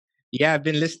Yeah, I've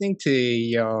been listening to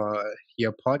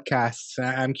your podcasts.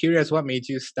 I'm curious, what made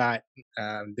you start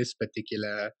this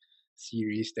particular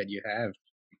series that you have?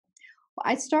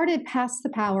 I started Pass the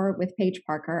Power with Paige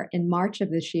Parker in March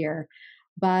of this year,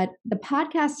 but the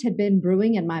podcast had been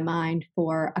brewing in my mind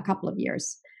for a couple of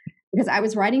years because I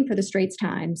was writing for the Straits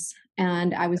Times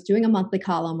and I was doing a monthly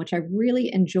column, which I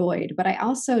really enjoyed. But I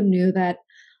also knew that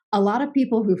a lot of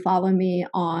people who follow me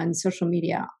on social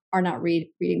media are not reading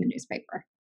the newspaper.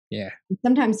 Yeah,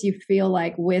 Sometimes you feel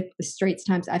like with the Straits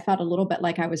Times, I felt a little bit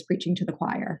like I was preaching to the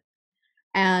choir.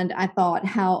 And I thought,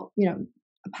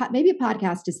 maybe a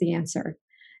podcast is the answer.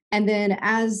 And then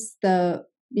as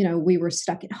we were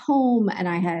stuck at home and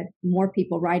I had more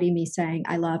people writing me saying,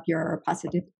 I love your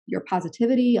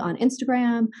positivity on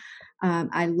Instagram.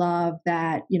 I love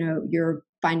that, you're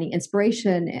finding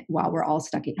inspiration while we're all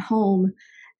stuck at home.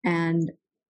 And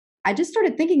I just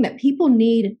started thinking that people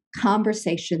need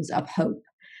conversations of hope.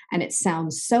 And it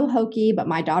sounds so hokey, but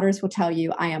my daughters will tell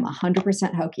you I am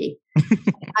 100% hokey.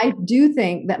 I do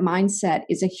think that mindset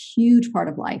is a huge part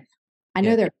of life. I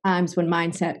yeah, know there are times when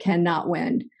mindset cannot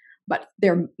win, but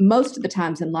there most of the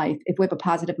times in life, if we have a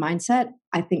positive mindset,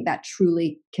 I think that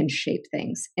truly can shape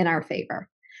things in our favor.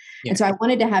 And yeah. so I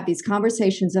wanted to have these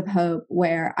conversations of hope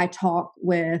where I talk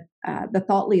with the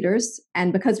thought leaders.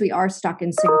 And because we are stuck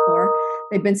in Singapore,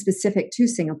 they've been specific to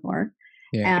Singapore.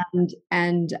 Yeah.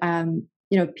 And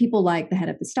people like the head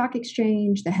of the stock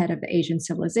exchange, the head of the Asian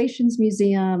Civilizations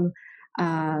Museum,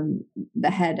 the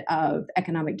head of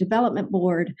Economic Development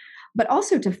Board, but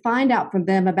also to find out from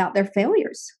them about their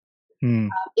failures. Hmm.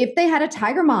 If they had a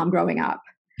tiger mom growing up,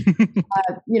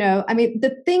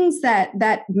 the things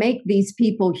that make these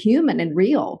people human and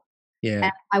real. Yeah,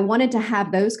 And I wanted to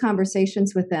have those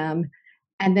conversations with them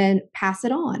and then pass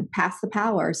it on, pass the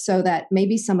power so that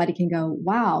maybe somebody can go,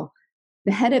 wow,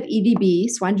 the head of EDB,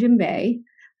 Swan Jimbei,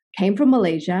 came from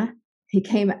Malaysia. He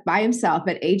came by himself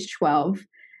at age 12.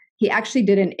 He actually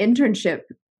did an internship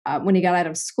when he got out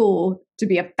of school to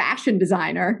be a fashion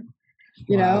designer.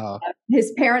 wow.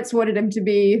 His parents wanted him to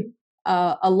be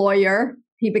a lawyer.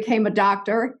 He became a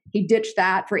doctor. He ditched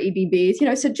that for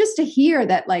EBBs. So just to hear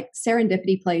that like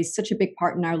serendipity plays such a big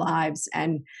part in our lives,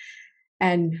 and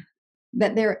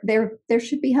that there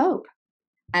should be hope.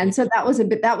 Yeah, And so that was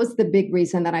the big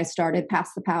reason that I started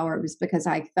Pass the Power, was because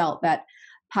I felt that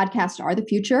podcasts are the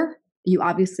future. You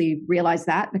obviously realize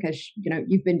that because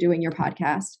you've been doing your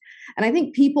podcast, and I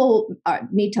think people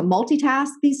need to multitask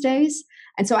these days.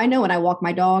 And so I know when I walk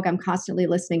my dog, I'm constantly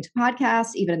listening to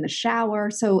podcasts, even in the shower.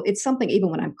 So it's something, even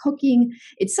when I'm cooking,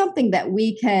 it's something that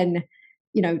we can,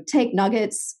 take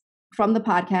nuggets from the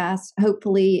podcast,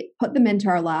 hopefully put them into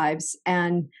our lives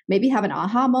and maybe have an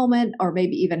aha moment, or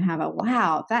maybe even have a,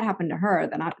 wow, if that happened to her,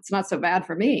 then it's not so bad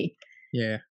for me.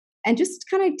 yeah, And just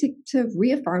kind of to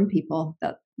reaffirm people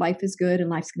that life is good and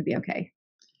life's going to be okay.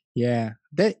 yeah.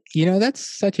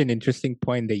 That's such an interesting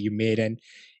point that you made, and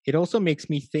it also makes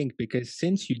me think because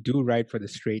since you do write for the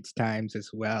Straits Times as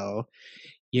well,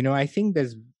 I think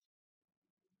there's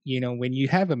when you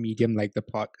have a medium like a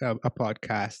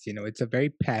podcast, it's a very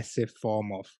passive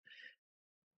form of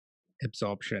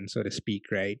absorption, so to speak,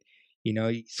 right?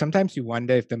 Sometimes you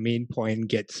wonder if the main point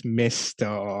gets missed,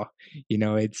 or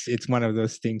it's one of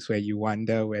those things where you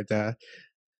wonder whether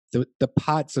the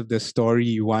parts of the story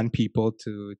you want people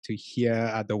to hear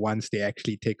are the ones they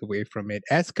actually take away from it,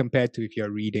 as compared to if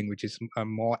you're reading, which is a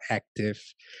more active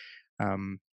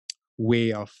um,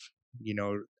 way of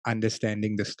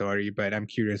understanding the story. But I'm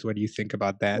curious, what do you think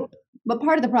about that? But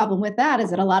part of the problem with that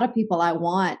is that a lot of people I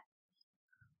want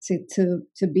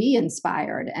to be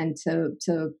inspired and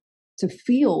to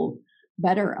feel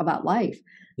better about life,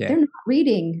 Yeah. they're not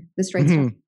reading the Straits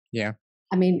Times. Yeah.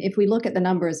 I mean, if we look at the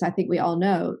numbers, I think we all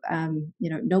know,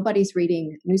 nobody's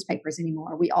reading newspapers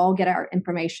anymore. We all get our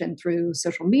information through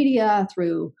social media,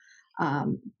 through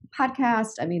um,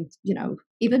 podcasts. I mean,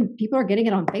 even people are getting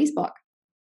it on Facebook,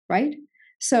 right?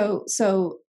 So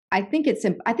I think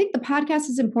the podcast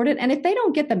is important, and if they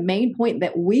don't get the main point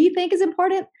that we think is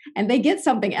important, and they get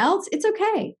something else, it's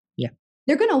okay. Yeah.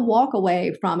 They're going to walk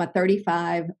away from a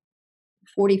 45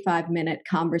 minute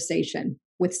conversation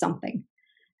with something,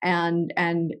 and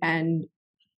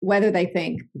whether they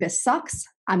think this sucks,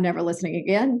 I'm never listening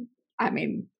again, I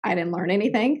mean, I didn't learn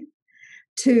anything,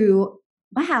 to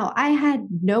wow, I had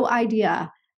no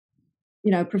idea,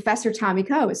 Professor Tommy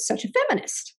Coe is such a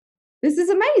feminist. This is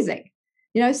amazing.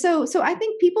 So I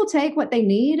think people take what they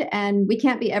need, and we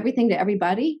can't be everything to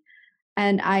everybody.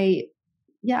 And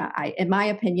in my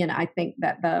opinion, I think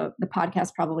that the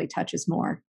podcast probably touches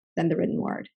more than the written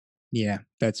word. Yeah,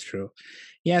 that's true.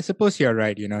 Yeah, I suppose you're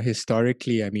right.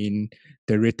 Historically, I mean,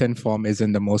 the written form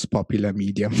isn't the most popular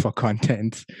medium for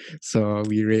content. So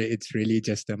it's really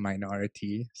just a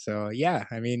minority. So yeah,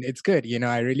 I mean, it's good.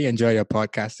 I really enjoy your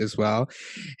podcast as well.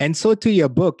 And so to your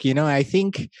book, I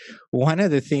think one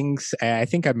of the things, I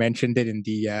think I mentioned it in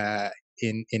the,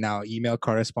 in our email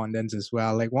correspondence as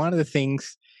well. Like one of the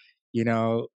things, you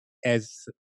know, as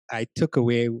I took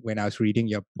away when I was reading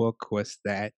your book was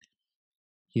that,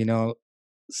 you know,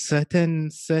 certain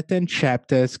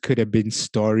chapters could have been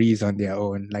stories on their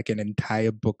own, like an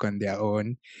entire book on their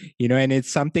own. And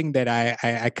it's something that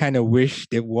I kind of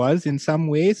wished it was in some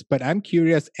ways. But I'm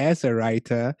curious, as a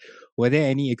writer, were there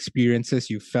any experiences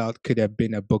you felt could have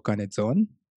been a book on its own?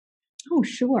 Oh,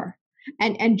 sure.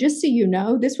 And just so you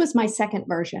know, this was my second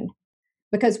version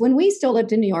because when we still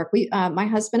lived in New York, my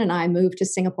husband and I moved to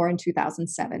Singapore in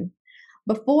 2007.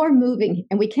 Before moving,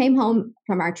 and we came home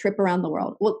from our trip around the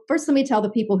world. Well, first, let me tell the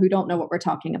people who don't know what we're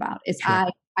talking about. Is Sure.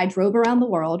 I drove around the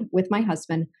world with my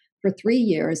husband for 3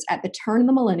 years at the turn of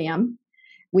the millennium.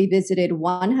 We visited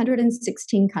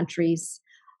 116 countries.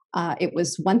 It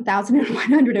was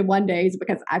 1,101 days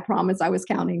because I promise I was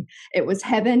counting. It was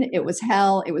heaven. It was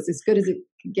hell. It was as good as it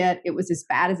could get. It was as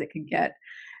bad as it could get.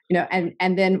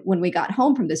 And then when we got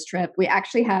home from this trip, we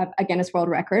actually have a Guinness World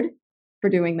Record for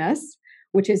doing this,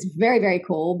 which is very, very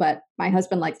cool. But my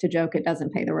husband likes to joke it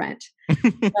doesn't pay the rent.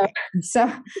 So, so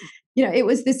it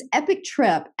was this epic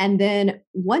trip. And then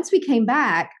once we came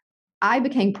back, I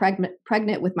became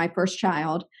pregnant with my first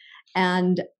child.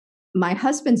 And my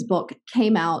husband's book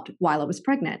came out while I was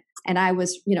pregnant. And I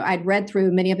was, I'd read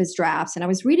through many of his drafts and I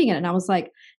was reading it and I was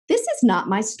like, this is not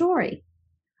my story.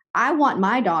 I want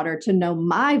my daughter to know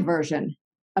my version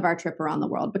of our trip around the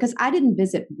world because I didn't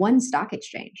visit one stock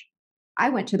exchange. I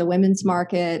went to the women's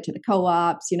market, to the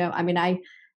co-ops. I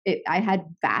had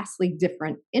vastly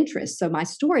different interests, so my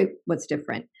story was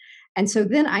different. And so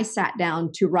then I sat down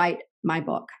to write my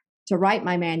book, to write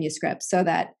my manuscript, so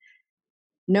that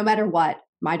no matter what,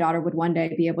 my daughter would one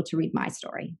day be able to read my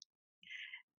story,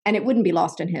 and it wouldn't be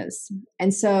lost in his.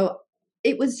 And so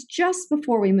it was just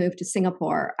before we moved to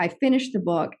Singapore, I finished the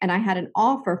book and I had an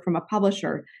offer from a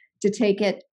publisher to take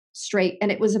it straight.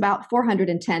 And it was about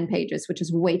 410 pages, which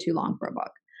is way too long for a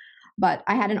book. But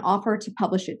I had an offer to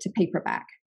publish it to paperback.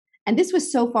 And this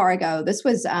was so far ago. This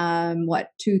was,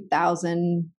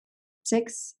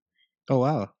 2006? Oh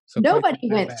wow! So quite Nobody some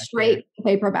time went back. Yeah. straight to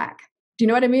paperback. Do you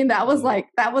know what I mean? That was like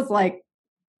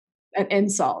an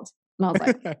insult. And I was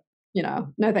like,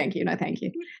 no, thank you. No, thank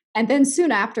you. And then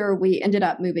soon after, we ended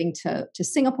up moving to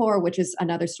Singapore, which is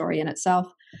another story in itself.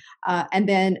 And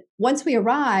then once we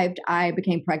arrived, I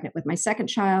became pregnant with my second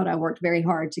child. I worked very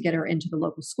hard to get her into the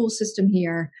local school system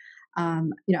here.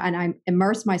 And I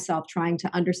immersed myself trying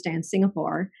to understand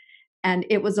Singapore. And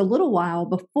it was a little while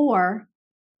before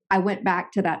I went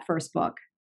back to that first book.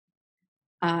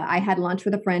 I had lunch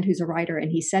with a friend who's a writer,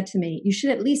 and he said to me, you should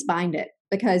at least bind it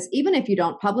because even if you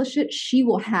don't publish it, she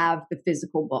will have the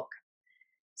physical book.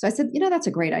 So I said, that's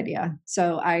a great idea.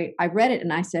 So I read it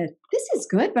and I said, this is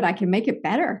good, but I can make it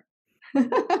better. So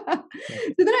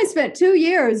then I spent 2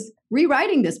 years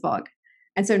rewriting this book.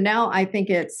 And so now I think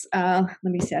it's, let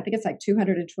me see, I think it's like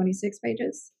 226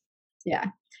 pages. Yeah.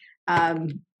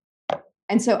 And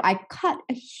so I cut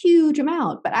a huge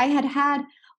amount, but I had,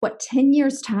 10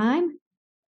 years time?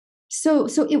 So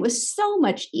it was so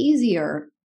much easier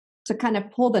to kind of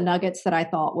pull the nuggets that I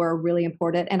thought were really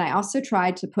important. And I also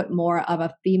tried to put more of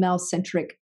a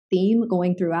female-centric theme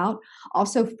going throughout,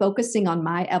 also focusing on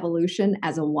my evolution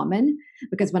as a woman,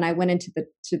 because when I went into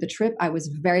the trip, I was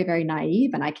very, very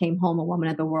naive and I came home a woman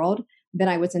of the world. Then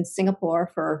I was in Singapore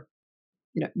for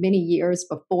many years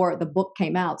before the book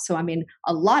came out. So, I mean,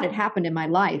 a lot had happened in my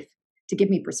life to give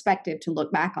me perspective to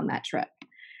look back on that trip.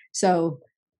 So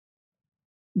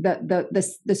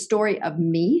the story of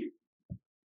me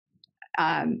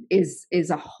is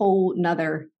a whole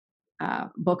nother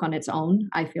book on its own.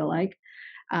 I feel like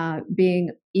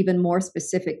being even more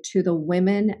specific to the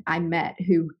women I met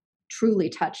who truly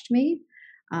touched me.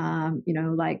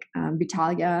 Like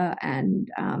Vitalia and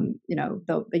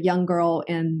the young girl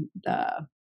in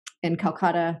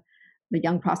Calcutta, the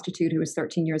young prostitute who was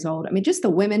 13 years old. I mean, just the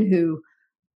women who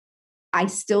I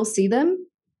still see them.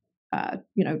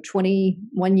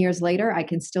 21 years later, I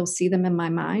can still see them in my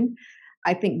mind.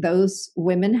 I think those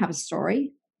women have a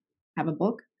story, have a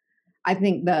book. I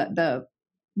think the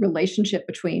relationship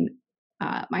between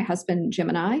my husband Jim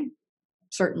and I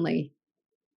certainly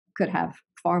could have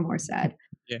far more said.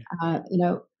 Yeah.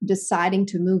 Deciding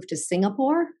to move to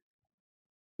Singapore,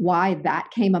 why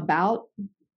that came about.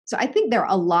 So I think there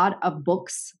are a lot of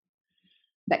books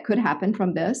that could happen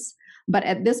from this. But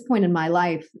at this point in my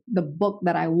life, the book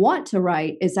that I want to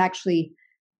write is actually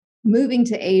moving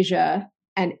to Asia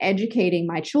and educating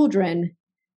my children,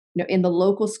 in the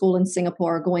local school in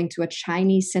Singapore, going to a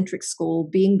Chinese-centric school,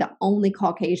 being the only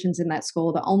Caucasians in that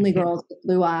school, the only girls with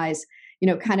blue eyes,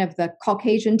 kind of the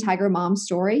Caucasian tiger mom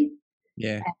story.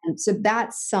 Yeah. And so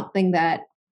that's something that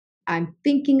I'm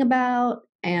thinking about.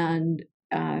 And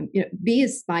B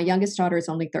is my youngest daughter is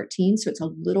only 13, so it's a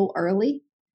little early.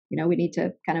 We need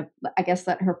to kind of, I guess,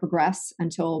 let her progress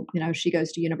until she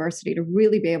goes to university to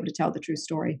really be able to tell the true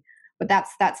story. But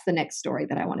that's the next story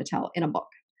that I want to tell in a book.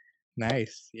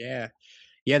 Nice. Yeah.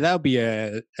 Yeah, that'll be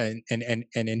an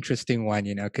interesting one,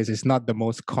 because it's not the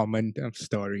most common of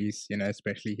stories,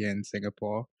 especially here in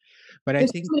Singapore. But I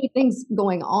There's think, so many things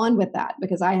going on with that,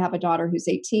 because I have a daughter who's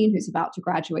 18 who's about to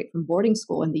graduate from boarding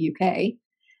school in the UK,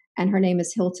 and her name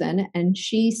is Hilton, and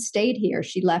she stayed here.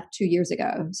 She left 2 years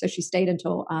ago, so she stayed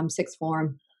until sixth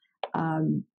form,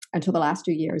 until the last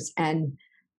 2 years. And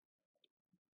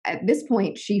at this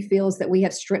point, she feels that we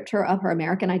have stripped her of her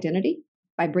American identity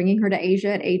by bringing her to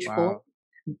Asia at age 4,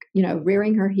 wow.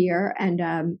 rearing her here.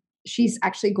 And she's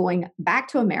actually going back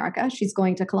to America. She's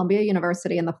going to Columbia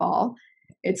University in the fall.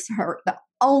 It's the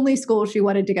only school she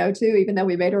wanted to go to, even though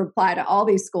we made her apply to all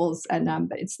these schools. And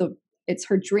but it's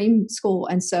her dream school.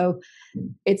 And so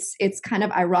it's kind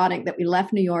of ironic that we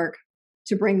left New York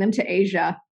to bring them to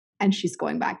Asia, and she's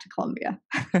going back to Columbia.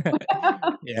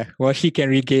 Yeah, well, she can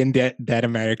regain that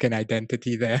American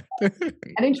identity there.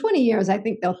 And in 20 years, I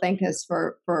think they'll thank us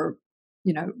for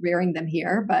rearing them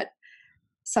here. But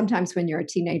sometimes when you're a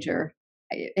teenager,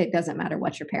 it doesn't matter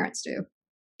what your parents do.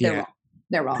 They're wrong.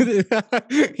 They're wrong.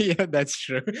 Yeah, that's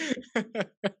true.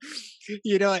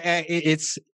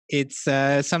 It's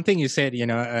something you said,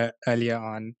 earlier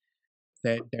on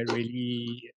that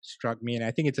really struck me, and I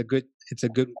think it's a good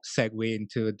segue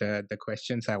into the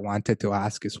questions I wanted to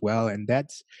ask as well. And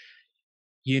that's,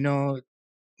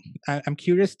 I'm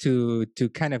curious to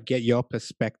kind of get your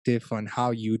perspective on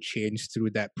how you changed through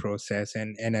that process,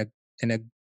 and a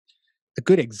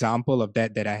good example of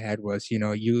that I had was,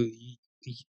 you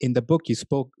in the book you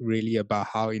spoke really about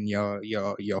how in your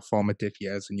formative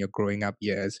years and your growing up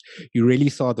years, you really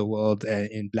saw the world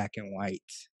in black and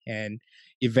white, and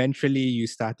eventually you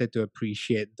started to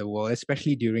appreciate the world,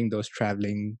 especially during those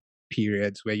traveling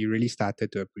periods where you really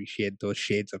started to appreciate those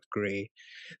shades of gray.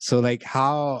 So like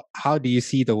how do you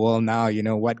see the world now?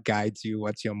 What guides you?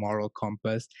 What's your moral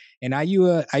compass? And are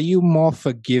you more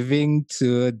forgiving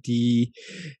to the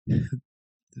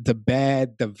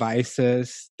bad, the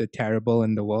vices, the terrible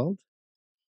in the world?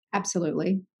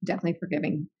 Absolutely. Definitely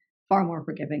forgiving, far more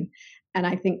forgiving. And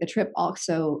I think the trip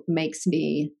also makes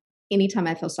me, anytime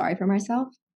I feel sorry for myself,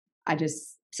 I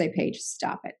just say, Paige,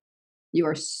 stop it. You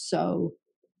are so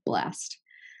blessed.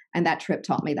 And that trip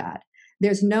taught me that.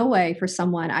 There's no way for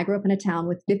someone, I grew up in a town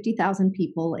with 50,000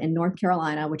 people in North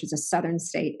Carolina, which is a southern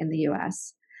state in the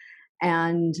US.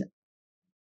 And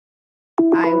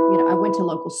I went to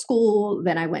local school,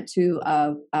 then I went to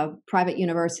a private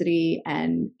university,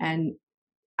 and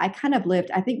I kind of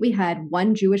lived, I think we had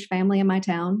one Jewish family in my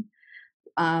town.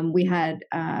 We had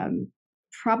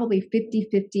probably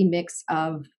 50-50 mix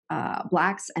of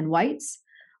blacks and whites,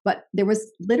 but there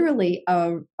was literally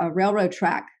a railroad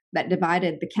track that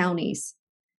divided the counties.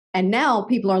 And now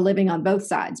people are living on both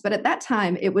sides. But at that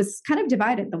time, it was kind of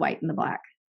divided, the white and the black.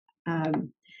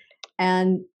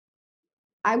 And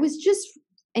I was just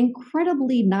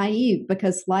incredibly naive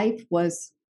because life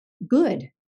was good.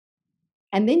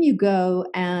 And then you go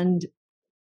and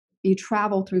you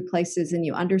travel through places and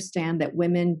you understand that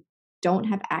women don't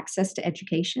have access to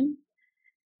education.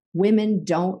 Women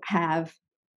don't have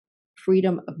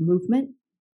freedom of movement.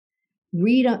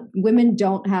 Women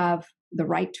don't have the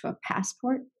right to a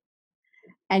passport.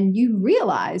 And you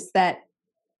realize that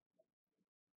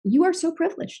you are so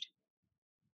privileged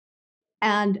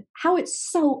and how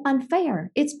it's so unfair.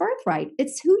 It's birthright.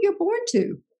 It's who you're born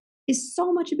to is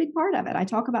so much a big part of it. I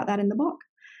talk about that in the book.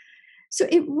 So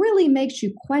it really makes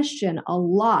you question a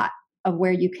lot of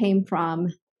where you came from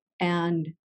and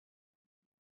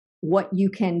what you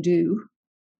can do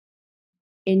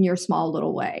in your small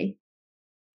little way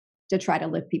to try to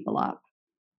lift people up.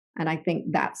 And I think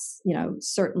that's,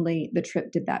 certainly the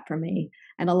trip did that for me.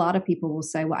 And a lot of people will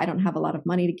say, well, I don't have a lot of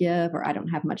money to give, or I don't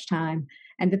have much time.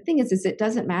 And the thing is it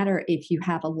doesn't matter if you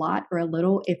have a lot or a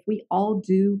little. If we all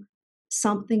do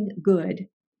something good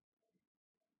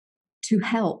to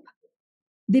help,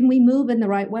 then we move in the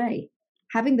right way.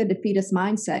 Having the defeatist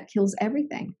mindset kills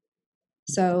everything.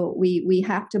 So we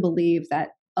have to believe that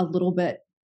a little bit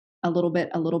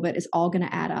is all going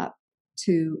to add up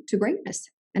to greatness,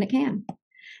 and it can.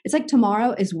 It's like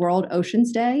tomorrow is World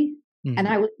Oceans Day. And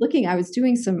Mhm. I was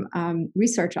doing some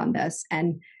research on this,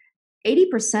 and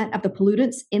 80% of the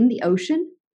pollutants in the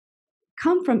ocean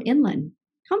come from inland,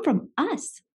 come from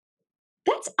us.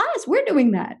 That's us. We're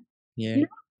doing that. Yeah. You know?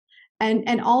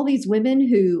 And all these women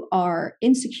who are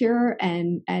insecure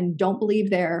and don't believe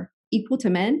they're equal to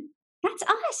men, that's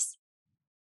us.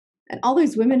 And all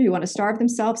those women who want to starve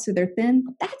themselves so they're thin,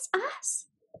 that's us.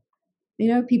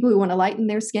 People who want to lighten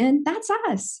their skin, that's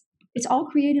us. It's all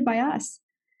created by us.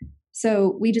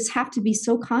 So we just have to be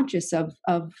so conscious of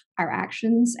our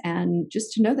actions, and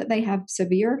just to know that they have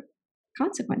severe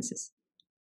consequences.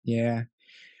 Yeah.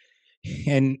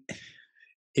 And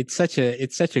it's such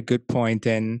a good point.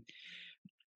 And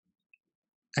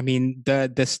I mean,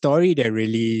 the story that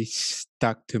really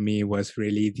stuck to me was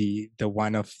really the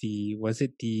one of the, was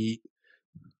it the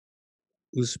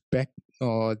Uzbek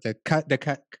or the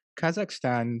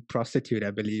Kazakhstan prostitute,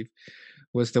 I believe,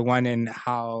 was the one, in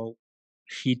how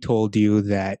she told you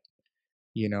that,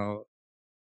 you know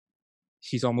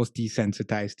she's almost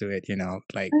desensitized to it,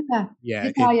 like, Yeah, yeah,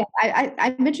 it Italia.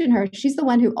 I mentioned her. She's the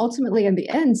one who ultimately, in the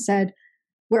end, said,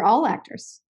 "We're all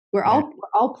actors. yeah, We're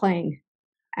all playing,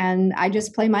 and I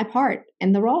just play my part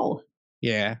in the role."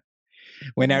 yeah.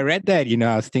 When I Yeah. read that,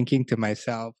 I was thinking to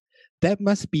myself, that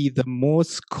must be the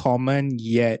most common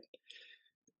yet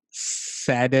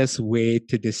saddest way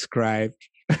to describe,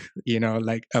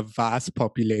 like a vast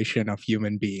population of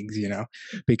human beings,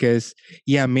 because,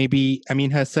 yeah, maybe, I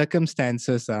mean, her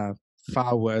circumstances are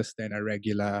far worse than a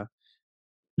regular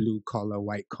blue collar,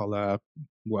 white collar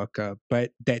worker,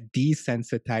 but that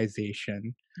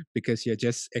desensitization, because you're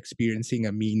just experiencing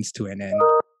a means to an end,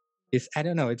 is, I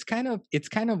don't know, it's kind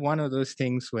of one of those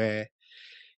things where,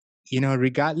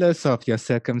 regardless of your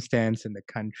circumstance in the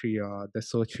country or the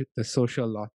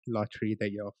social lottery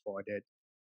that you're afforded,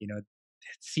 it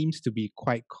seems to be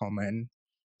quite common.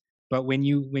 But when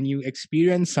you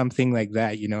experience something like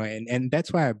that, and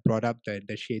that's why I brought up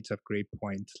the shades of gray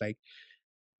points. Like,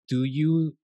 do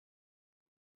you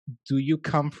do you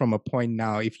come from a point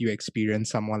now, if you experience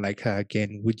someone like her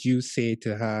again, would you say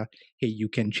to her, hey, you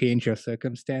can change your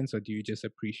circumstance, or do you just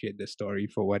appreciate the story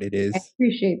for what it I is?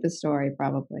 appreciate the story,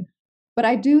 probably, but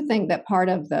I do think that part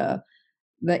of the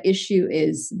issue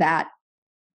is that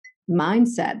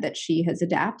mindset that she has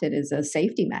adapted is a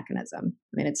safety mechanism.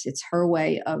 I mean, it's her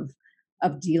way of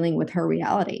dealing with her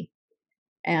reality.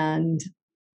 And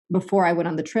before I went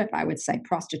on the trip, I would say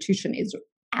prostitution is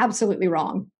absolutely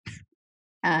wrong.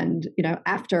 And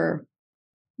after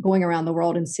going around the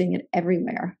world and seeing it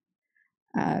everywhere,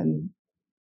 um,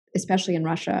 especially in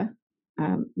Russia,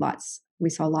 lots we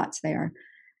saw lots there.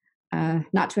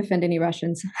 Not to offend any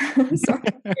Russians, sorry.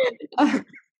 Uh,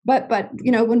 but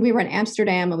when we were in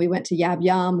Amsterdam and we went to Yab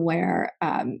Yum, where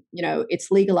it's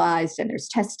legalized and there's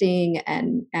testing,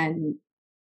 and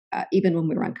even when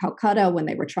we were in Calcutta, when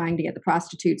they were trying to get the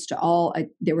prostitutes to all,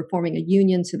 they were forming a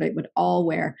union so they would all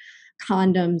wear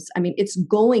condoms. I mean, it's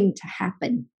going to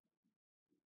happen.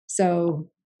 So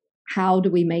how do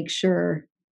we make sure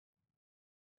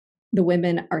the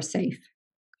women are safe?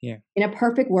 Yeah. In a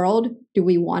perfect world, do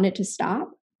we want it to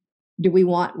stop? Do we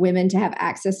want women to have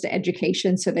access to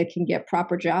education so they can get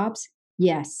proper jobs?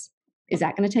 Yes. Is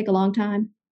that going to take a long time?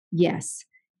 Yes.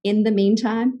 In the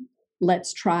meantime,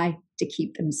 let's try to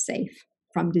keep them safe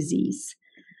from disease.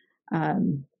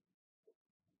 Um,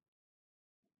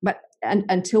 but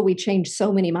until we change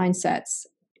so many mindsets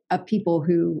of people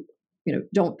who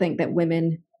don't think that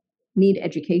women need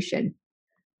education,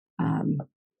 um,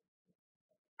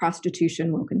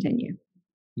 prostitution will continue.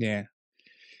 Yeah.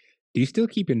 Do you still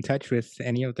keep in touch with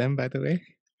any of them, by the way?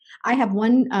 I have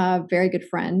one very good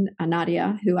friend,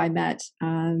 Nadia, who I met.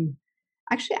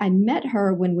 Actually, I met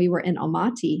her when we were in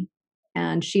Almaty,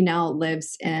 and she now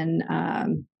lives in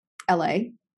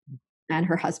LA. And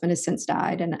her husband has since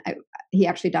died, and he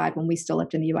actually died when we still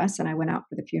lived in the U.S. And I went out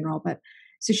for the funeral. But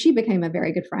so she became a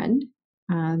very good friend.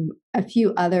 A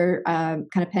few other kind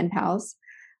of pen pals.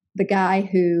 The guy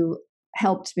who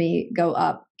helped me go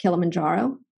up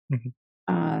Kilimanjaro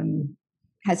Mhm.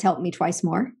 has helped me twice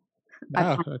more.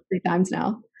 I've Oh, climbed 3 times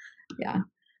now. Yeah.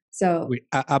 So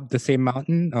up the same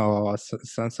mountain, or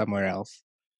somewhere else?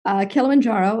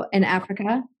 Kilimanjaro in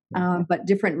Africa, Yeah. but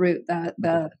different route. The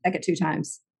Different. second 2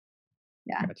 times.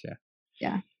 Yeah. Gotcha.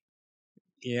 Yeah.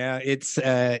 Yeah,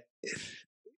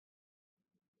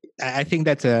 I think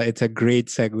it's a great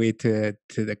segue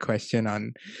to the question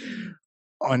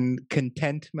on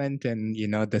contentment and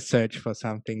the search for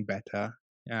something better.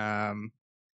 Um,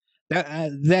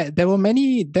 there were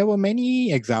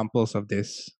many examples of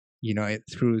this,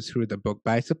 through the book.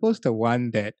 But I suppose the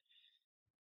one that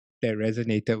that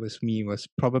resonated with me was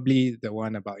probably the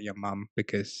one about your mom,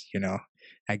 because,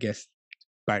 I guess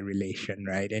by relation,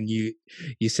 right? And you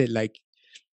said, like,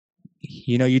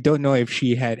 you don't know if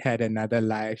she had had another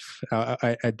life,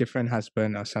 a different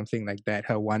husband or something like that.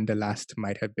 Her wanderlust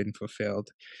might have been fulfilled.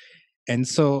 And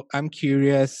so I'm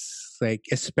curious, like,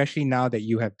 especially now that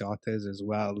you have daughters as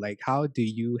well, like, how do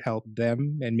you help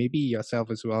them, and maybe yourself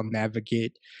as well,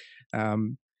 navigate,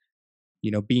 um,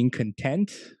 being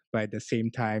content, but at the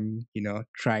same time,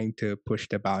 trying to push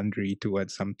the boundary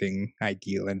towards something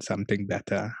ideal and something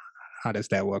better? How does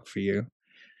that work for you?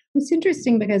 It's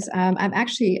interesting because I'm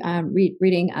actually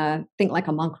reading Think Like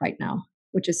a Monk right now,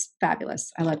 which is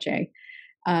fabulous. I love Jay.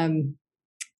 Um,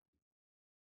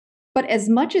 but as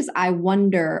much as I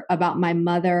wonder about my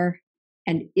mother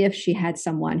and if she had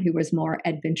someone who was more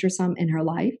adventuresome in her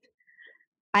life,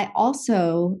 I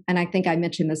also, and I think I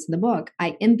mentioned this in the book,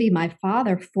 I envy my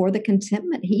father for the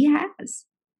contentment he has.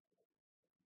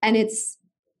 And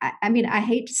I mean, I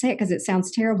hate to say it because it sounds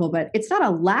terrible, but it's not a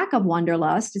lack of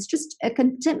wanderlust. It's just a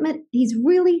contentment. He's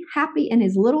really happy in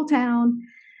his little town,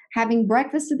 having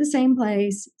breakfast at the same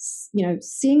place,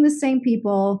 seeing the same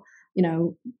people,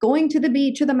 going to the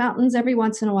beach or the mountains every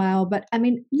once in a while. But I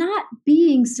mean, not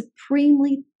being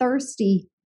supremely thirsty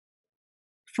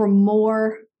for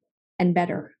more and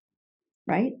better,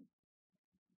 right?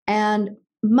 And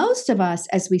most of us,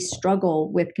 as we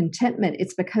struggle with contentment,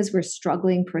 it's because we're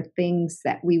struggling for things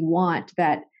that we want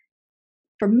that,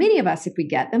 for many of us, if we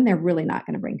get them, they're really not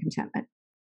going to bring contentment.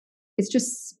 It's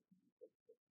just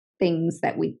things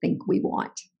that we think we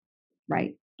want,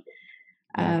 right?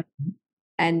 Yeah.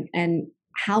 And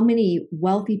how many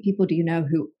wealthy people do you know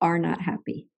who are not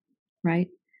happy, right?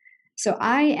 So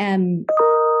I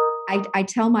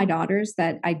tell my daughters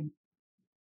that I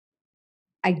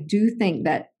do think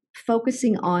that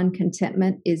focusing on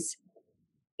contentment is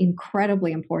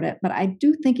incredibly important, but I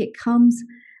do think it comes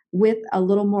with a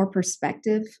little more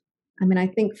perspective. I mean, I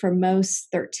think for most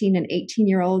 13 and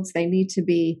 18-year-olds, they need to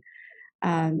be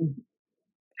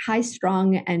high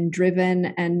strung and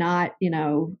driven and not,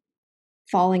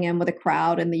 falling in with a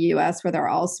crowd in the US where they're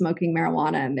all smoking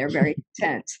marijuana and they're very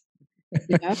content,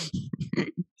 you know?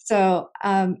 So,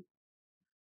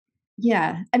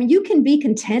 yeah, I mean, you can be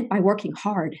content by working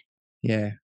hard. Yeah.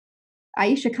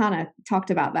 Aisha Khanna talked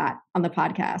about that on the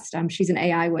podcast. She's an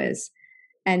AI whiz,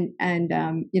 and I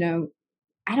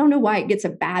don't know why it gets a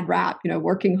bad rap,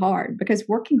 working hard, because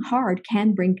working hard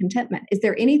can bring contentment. Is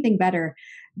there anything better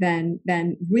than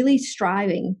really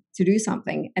striving to do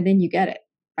something and then you get it,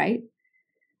 right?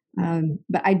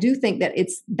 But I do think that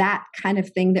it's that kind of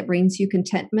thing that brings you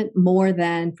contentment more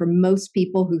than for most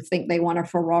people who think they want a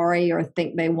Ferrari or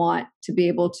think they want to be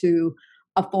able to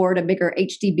afford a bigger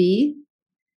HDB.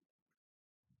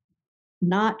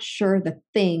 Not sure the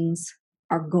things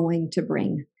are going to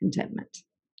bring contentment.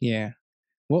 Yeah.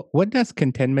 What does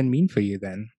contentment mean for you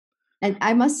then? And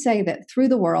I must say that through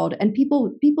the world, and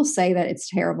people say that it's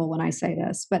terrible when I say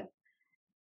this, but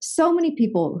so many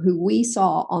people who we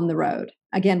saw on the road,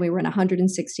 again, we were in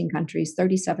 116 countries,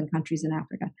 37 countries in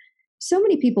Africa. So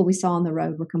many people we saw on the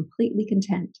road were completely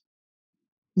content,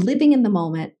 living in the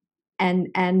moment, and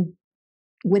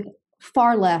with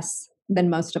far less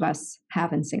than most of us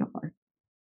have in Singapore.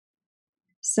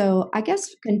 So I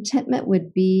guess contentment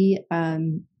would be, uh,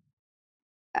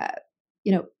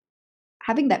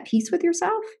 having that peace with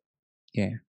yourself.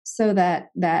 Yeah. So that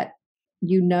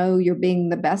you're being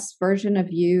the best version of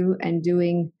you and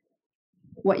doing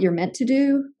what you're meant to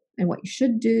do and what you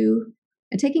should do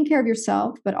and taking care of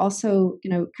yourself, but also,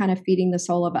 kind of feeding the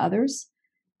soul of others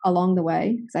along the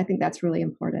way, because I think that's really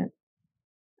important.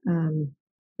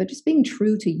 But just being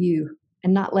true to you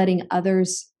and not letting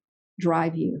others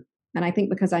drive you. And I think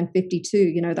because I'm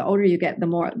 52, the older you get, the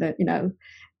more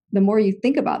the more you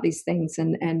think about these things,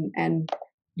 and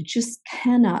you just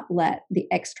cannot let the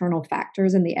external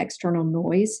factors and the external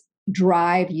noise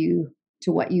drive you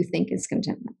to what you think is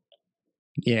contentment.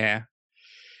 Yeah.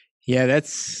 Yeah,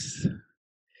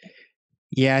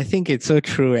 I think it's so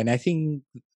true. And I think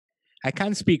I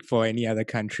can't speak for any other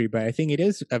country, but I think it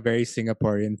is a very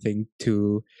Singaporean thing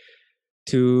to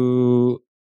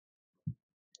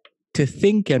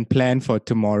think and plan for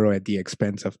tomorrow at the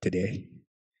expense of today.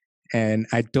 And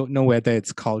I don't know whether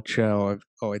it's culture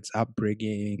or it's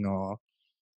upbringing or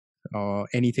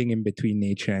anything in between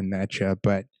nature and nurture,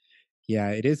 but yeah,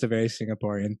 it is a very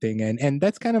Singaporean thing. And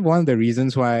that's kind of one of the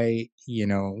reasons why,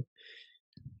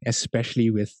 especially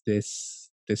with this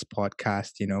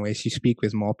podcast, as you speak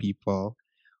with more people,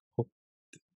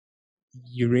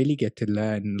 you really get to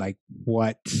learn like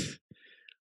what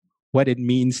it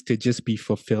means to just be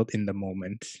fulfilled in the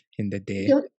moment, in the day.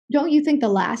 don't you think the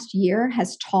last year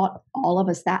has taught all of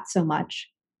us that so much?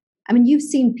 I mean, you've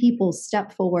seen people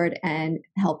step forward and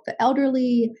help the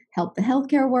elderly, help the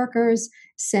healthcare workers,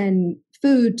 send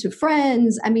food to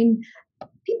friends. I mean,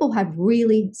 people have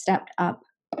really stepped up.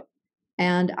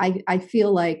 And I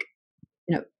feel like,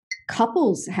 you know,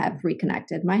 couples have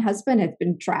reconnected. My husband has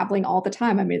been traveling all the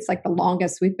time. I mean, it's like the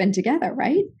longest we've been together,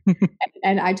 right?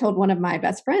 And I told one of my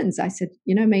best friends, I said,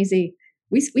 you know, Maisie,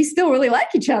 we still really like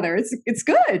each other. It's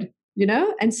good, you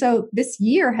know? And so this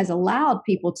year has allowed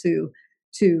people to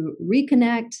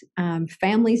reconnect,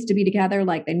 families to be together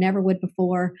like they never would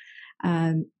before,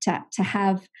 to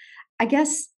have, I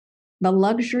guess, the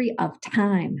luxury of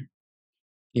time.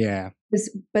 Yeah.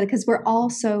 Because we're all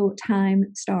so time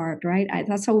starved, right?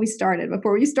 That's how we started.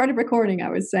 Before we started recording, I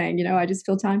was saying, you know, I just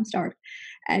feel time starved,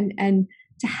 and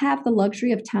to have the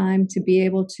luxury of time to be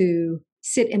able to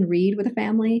sit and read with a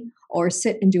family or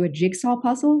sit and do a jigsaw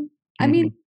puzzle. I mean,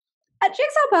 Mhm. a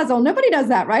jigsaw puzzle, nobody does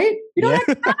that, right? You don't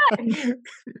Yeah. have time.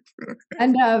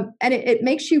 And it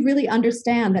makes you really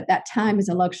understand that that time is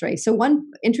a luxury. So one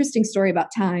interesting story about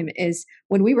time is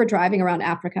when we were driving around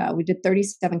Africa, we did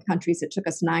 37 countries. It took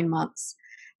us 9 months.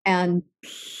 And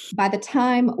by the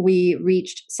time we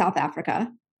reached South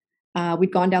Africa,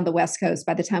 we'd gone down the West Coast.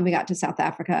 By the time we got to South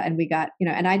Africa, and we got, you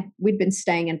know, and we'd been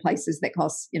staying in places that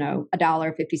cost, you know,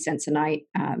 $1.50 a night,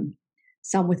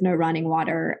 some with no running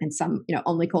water, and some, you know,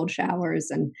 only cold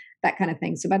showers and that kind of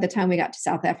thing. So by the time we got to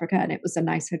South Africa, and it was a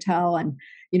nice hotel, and,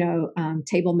 you know,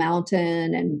 Table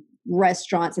Mountain and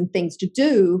restaurants and things to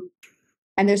do,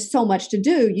 and there's so much to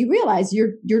do, you realize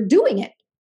you're doing it.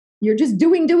 You're just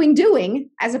doing,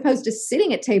 as opposed to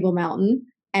sitting at Table Mountain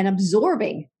and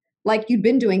absorbing like you'd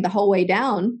been doing the whole way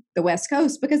down the West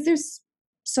Coast, because there's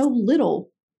so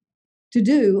little to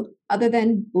do other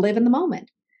than live in the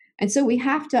moment. And so we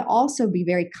have to also be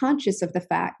very conscious of the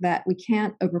fact that we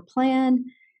can't overplan.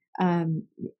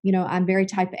 You know, I'm very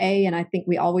type A, and I think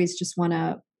we always just want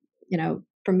to, you know,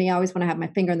 for me, I always want to have my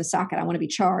finger in the socket. I want to be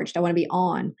charged. I want to be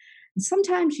on. And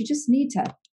sometimes you just need to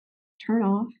turn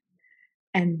off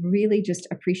and really just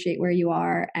appreciate where you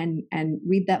are, and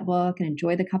read that book and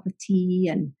enjoy the cup of tea.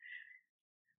 And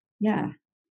yeah,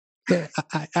 So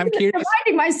I'm I'm curious.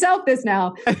 reminding myself this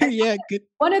now. Yeah, good.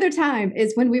 One other time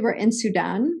is when we were in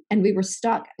Sudan and we were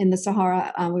stuck in the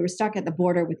Sahara. We were stuck at the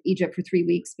border with Egypt for 3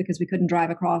 weeks because we couldn't drive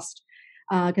across,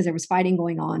 because there was fighting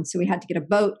going on. So we had to get a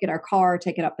boat, get our car,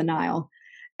 take it up the Nile.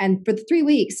 And for the 3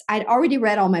 weeks, I'd already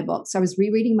read all my books. I was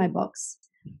rereading my books.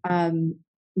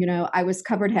 You know, I was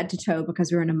covered head to toe because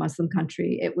we were in a Muslim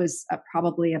country. It was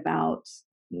probably about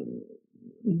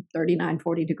 39,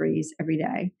 40 degrees every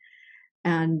day,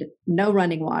 and no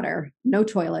running water, no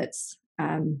toilets.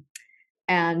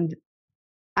 And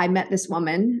I met this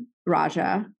woman,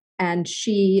 Raja, and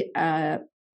she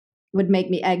would make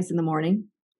me eggs in the morning.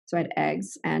 So I had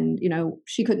eggs, and you know,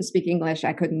 she couldn't speak English.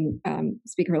 I couldn't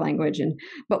speak her language,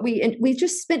 but we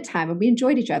just spent time and we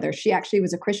enjoyed each other. She actually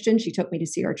was a Christian. She took me to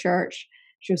see her church.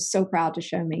 She was so proud to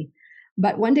show me.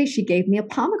 But one day she gave me a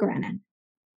pomegranate,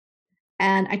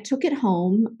 and I took it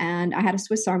home, and I had a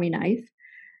Swiss Army knife.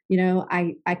 You know,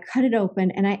 I cut it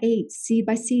open and I ate seed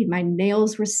by seed. My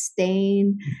nails were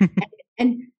stained.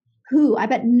 And I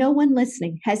bet no one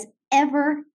listening has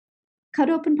ever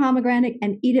cut open pomegranate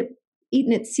and eaten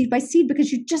it seed by seed,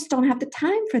 because you just don't have the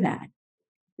time for that,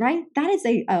 right? That is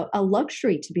a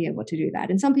luxury to be able to do that.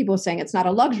 And some people are saying it's not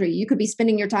a luxury. You could be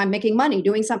spending your time making money,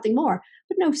 doing something more.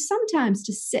 But no, sometimes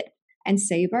to sit and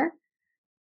savor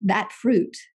that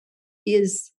fruit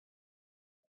is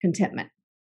contentment.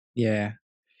 Yeah.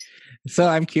 So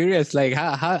I'm curious, like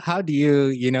how do you,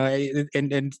 you know,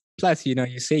 and plus, you know,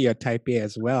 you say you're type A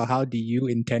as well. How do you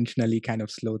intentionally kind of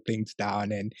slow things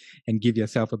down and give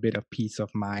yourself a bit of peace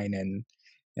of mind and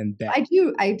that?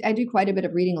 I do quite a bit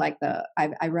of reading. Like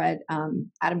I read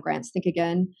Adam Grant's Think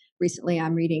Again recently.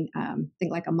 I'm reading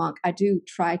Think Like a Monk. I do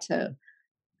try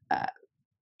uh,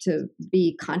 to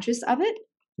be conscious of it.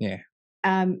 Yeah.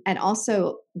 And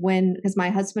also because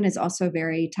my husband is also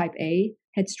very type A,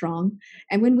 headstrong.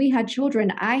 And when we had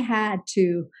children, I had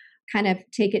to kind of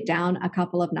take it down a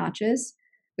couple of notches,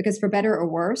 because for better or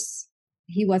worse,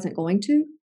 he wasn't going to.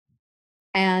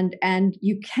 And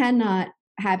you cannot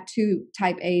have two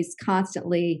type A's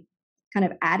constantly kind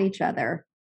of at each other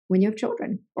when you have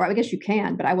children. Or I guess you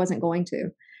can, but I wasn't going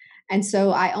to. And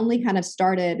so I only kind of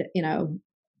started, you know,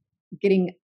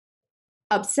 getting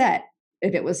upset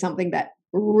if it was something that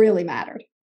really mattered.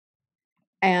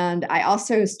 And I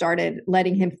also started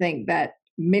letting him think that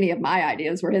many of my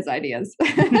ideas were his ideas.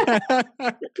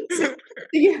 So,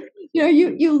 you know,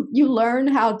 you learn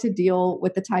how to deal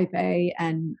with the type A,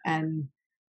 and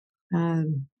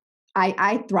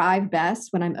I thrive best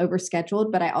when I'm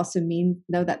overscheduled, but I also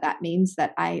know that means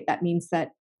that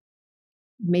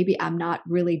maybe I'm not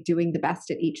really doing the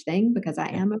best at each thing because I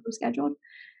Yeah. am overscheduled.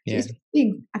 So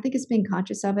Yeah. I think it's being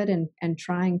conscious of it and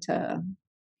trying to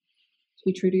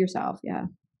be true to yourself. Yeah.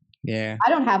 Yeah. I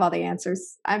don't have all the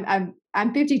answers. I'm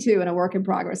 52 and a work in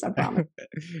progress, I promise.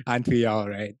 Aren't we all,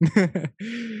 right?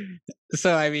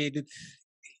 So, I mean,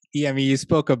 yeah, I mean, you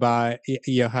spoke about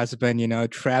your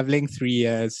husband, traveling 3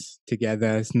 years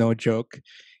together is no joke.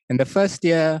 And the first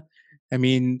year, I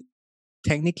mean,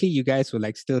 technically you guys were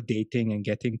like still dating and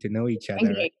getting to know each other,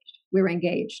 right? Engaged. We were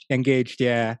engaged. Engaged,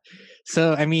 yeah.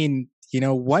 So, I mean,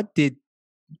 what do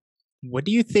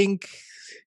you think,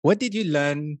 what did you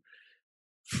learn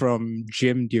from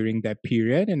Jim during that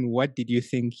period, and what did you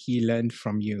think he learned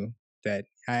from you that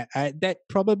that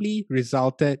probably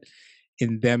resulted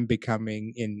in them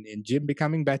becoming in Jim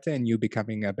becoming better and you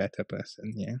becoming a better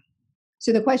person? Yeah.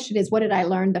 So the question is, what did I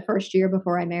learn the first year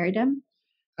before I married him?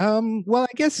 Well,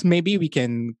 I guess maybe we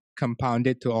can compound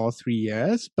it to all 3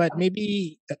 years, but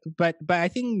maybe, but I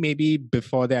think maybe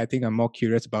before that, I think I'm more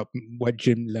curious about what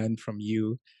Jim learned from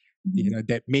you, Mhm.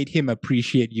 that made him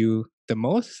appreciate you the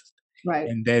most, Right.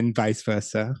 and then vice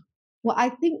versa. Well, I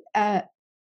think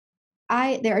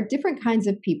I there are different kinds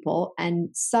of people, and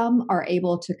some are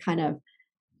able to kind of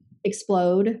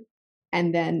explode,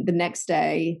 and then the next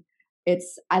day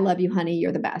it's "I love you, honey,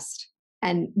 you're the best,"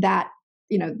 and that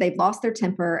they've lost their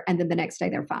temper, and then the next day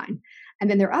they're fine. And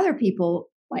then there are other people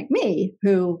like me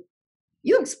who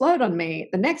you explode on me,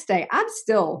 the next day I'm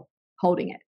still holding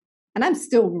it, and I'm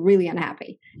still really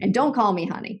unhappy. And don't call me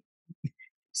honey.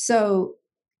 So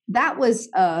that was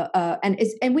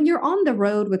and when you're on the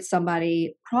road with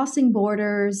somebody crossing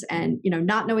borders and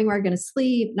not knowing where you're going to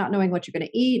sleep, not knowing what you're going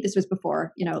to eat. This was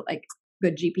before like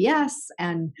good GPS,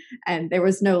 and there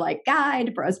was no like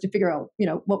guide for us to figure out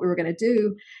what we were going to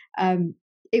do.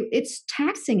 It's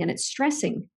taxing and it's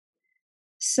stressing.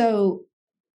 So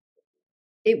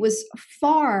it was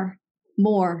far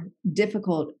more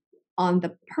difficult on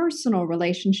the personal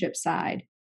relationship side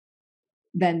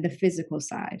than the physical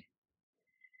side.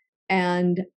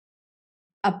 And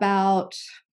about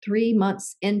 3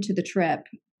 months into the trip,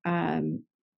 um,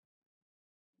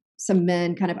 some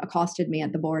men kind of accosted me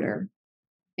at the border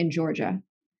in Georgia.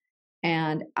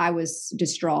 And I was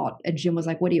distraught. And Jim was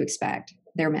like, "What do you expect?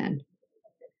 They're men."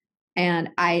 And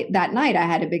that night I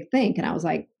had a big think, and I was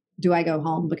like, do I go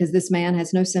home? Because this man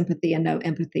has no sympathy and no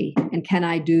empathy. And can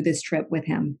I do this trip with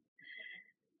him?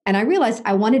 And I realized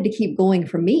I wanted to keep going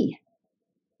for me.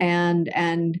 And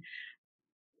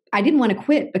I didn't want to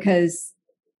quit because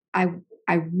I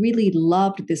I really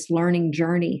loved this learning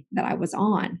journey that I was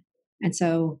on. And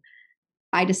so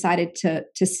I decided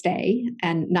to stay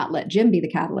and not let Jim be the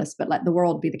catalyst, but let the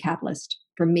world be the catalyst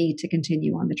for me to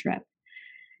continue on the trip.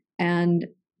 And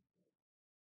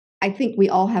I think we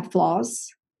all have flaws,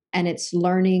 and it's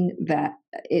learning that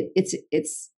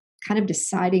it's kind of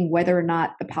deciding whether or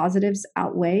not the positives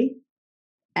outweigh,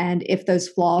 and if those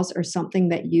flaws are something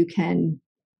that you can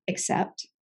accept.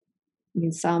 I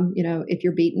mean, if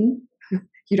you're beaten,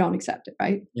 you don't accept it,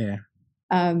 right? Yeah.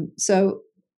 So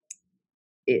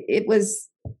it was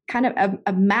kind of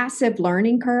a massive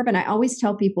learning curve. And I always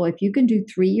tell people, if you can do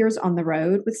 3 years on the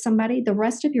road with somebody, the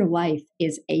rest of your life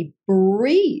is a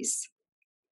breeze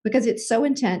because it's so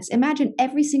intense. Imagine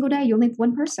every single day you only have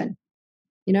one person,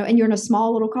 and you're in a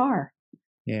small little car.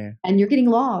 Yeah. And you're getting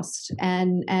lost.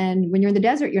 And when you're in the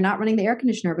desert, you're not running the air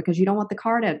conditioner because you don't want the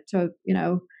car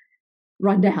to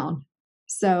run down.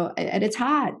 So, and it's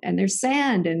hot and there's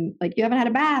sand and like you haven't had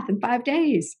a bath in 5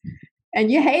 days and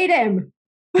you hate him.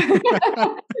 But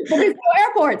there's no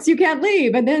airports, you can't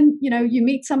leave. And then, you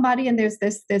meet somebody and there's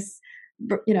this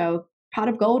pot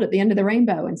of gold at the end of the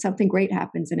rainbow and something great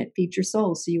happens and it feeds your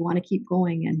soul. So you want to keep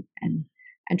going and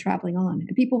traveling on.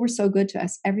 And people were so good to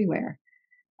us everywhere.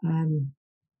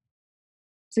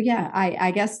 So yeah,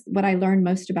 I guess what I learned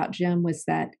most about Jim was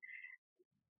that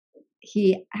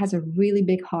he has a really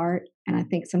big heart, and I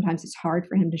think sometimes it's hard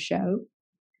for him to show,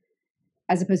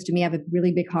 as opposed to me. I have a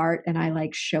really big heart, and I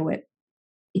like show it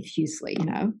effusely.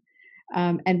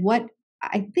 And what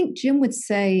I think Jim would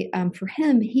say for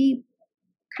him, he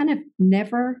kind of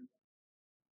never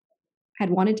had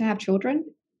wanted to have children,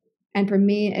 and for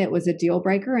me, it was a deal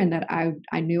breaker, and that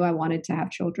I knew I wanted to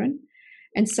have children.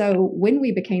 And so when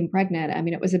we became pregnant, I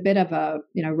mean, it was a bit of a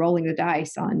rolling the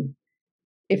dice on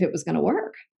if it was going to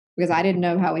work because I didn't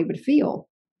know how he would feel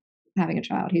having a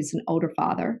child. He's an older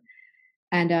father.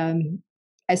 And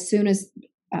as soon as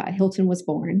Hilton was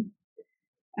born,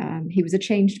 he was a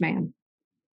changed man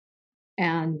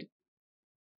and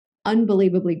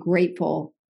unbelievably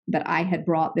grateful that I had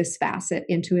brought this facet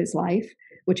into his life,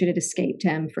 which had escaped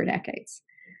him for decades.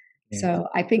 Yeah. So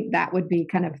I think that would be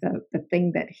kind of the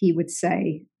thing that he would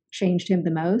say changed him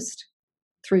the most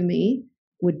through me,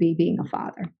 would be being a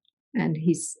father. And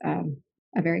he's a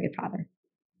very good father.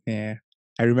 Yeah.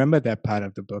 I remember that part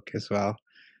of the book as well.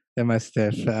 That must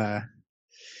have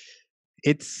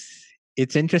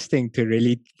it's interesting to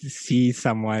really see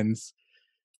someone's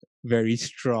very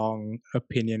strong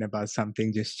opinion about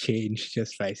something just change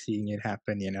just by seeing it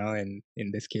happen, and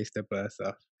in this case the birth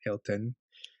of Hilton.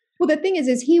 Well, the thing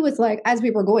is he was like, as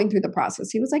we were going through the process,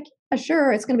 he was like, yeah,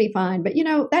 sure, it's going to be fine. But,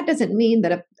 that doesn't mean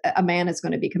that a man is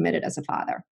going to be committed as a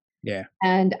father. Yeah.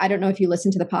 And I don't know if you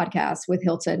listened to the podcast with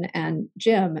Hilton and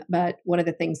Jim, but one of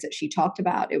the things that she talked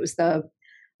about, it was the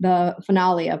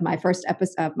finale of my first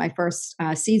episode of my first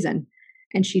season.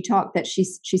 And she talked that she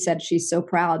said she's so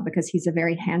proud because he's a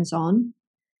very hands-on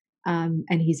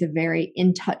and he's a very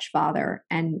in-touch father.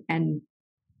 And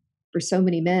for so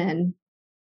many men,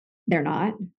 they're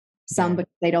not. Some, but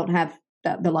they don't have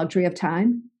the luxury of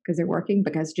time because they're working.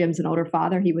 Because Jim's an older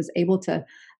father, he was able to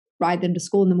ride them to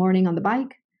school in the morning on the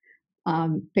bike,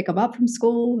 pick them up from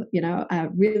school,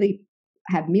 really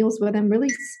have meals with them, really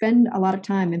spend a lot of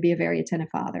time and be a very attentive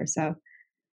father.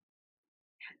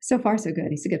 So far, so good.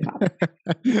 He's a good father.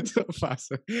 So far,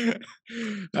 so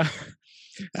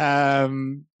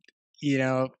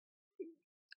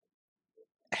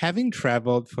having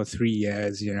traveled for 3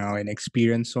 years, and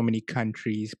experienced so many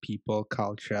countries, people,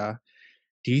 culture,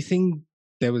 do you think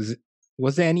was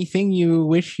there anything you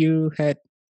wish you had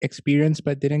experienced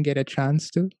but didn't get a chance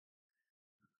to?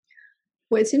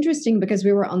 Well, it's interesting because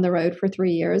we were on the road for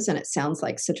 3 years and it sounds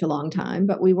like such a long time,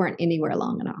 but we weren't anywhere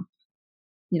long enough.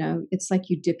 It's like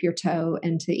you dip your toe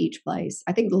into each place.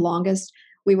 I think the longest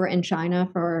we were in China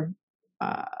for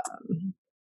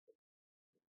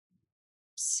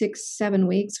 6-7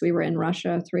 weeks. We were in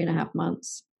Russia 3.5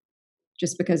 months,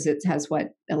 just because it has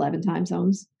 11 time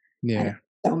zones. Yeah. And it's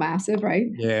so massive, right?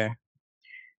 Yeah.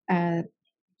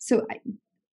 So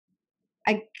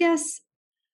I guess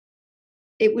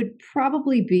it would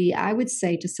probably be, I would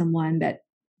say to someone that,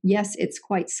 yes, it's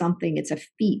quite something. It's a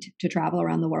feat to travel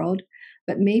around the world,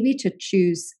 but maybe to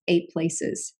choose 8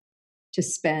 places to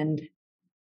spend,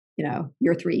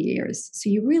 your 3 years. So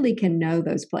you really can know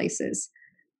those places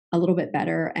a little bit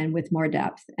better and with more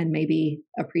depth and maybe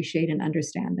appreciate and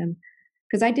understand them.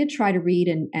 Because I did try to read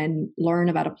and learn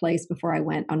about a place before I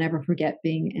went. I'll never forget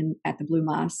being at the Blue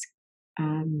Mosque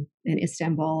in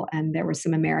Istanbul, and there were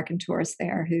some American tourists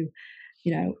there who,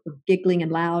 were giggling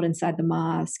and loud inside the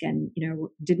mosque and,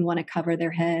 didn't want to cover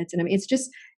their heads. And I mean, it's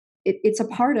just, it's a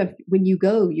part of when you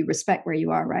go, you respect where you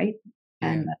are, right? Yeah.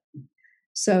 And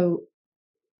so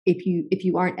if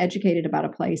you aren't educated about a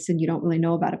place and you don't really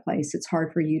know about a place, it's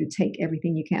hard for you to take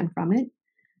everything you can from it.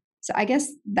 So I guess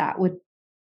that would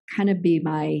kind of be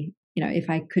my, if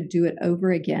I could do it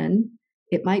over again,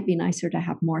 it might be nicer to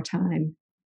have more time.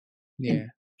 Yeah.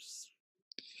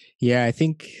 Yeah, I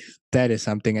think that is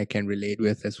something I can relate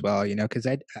with as well, because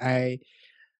I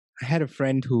had a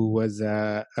friend who was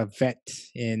a vet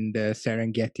in the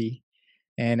Serengeti,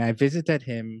 and I visited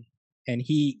him, and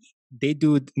they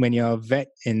do, when you're a vet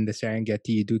in the Serengeti,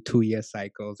 you do 2-year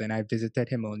cycles, and I visited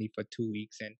him only for 2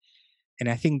 weeks, and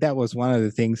I think that was one of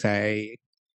the things I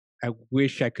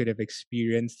wish I could have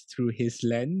experienced through his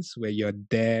lens, where you're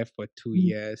there for 2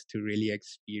 years to really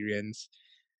experience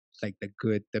like the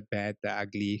good, the bad, the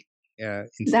ugly.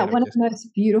 That one of the most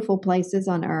beautiful places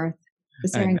on earth, the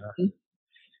Serengeti.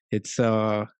 It's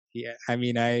yeah. I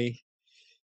mean,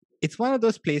 it's one of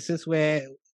those places where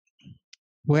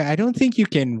I don't think you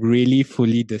can really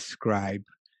fully describe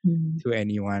to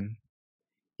anyone,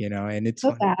 and it's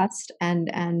so fast. And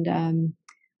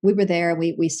we were there.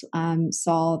 We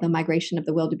saw the migration of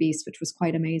the wildebeest, which was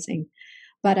quite amazing.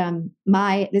 But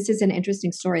this is an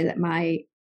interesting story that my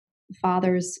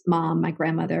father's mom, my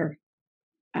grandmother,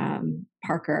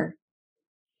 Parker,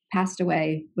 passed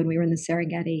away when we were in the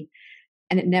Serengeti,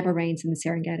 and it never rains in the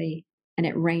Serengeti, and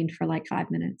it rained for like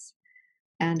 5 minutes.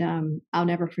 And I'll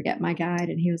never forget my guide,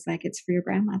 and he was like, "It's for your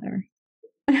grandmother."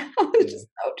 I was just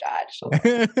so touched.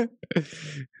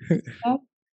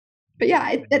 But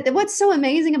yeah, what's so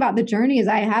amazing about the journey is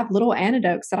I have little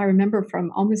anecdotes that I remember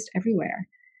from almost everywhere.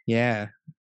 Yeah.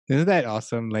 Isn't that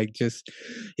awesome? Like, just,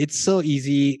 it's so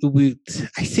easy.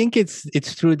 I think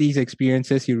it's through these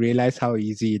experiences you realize how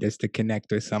easy it is to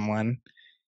connect with someone.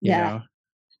 You know?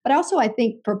 But also, I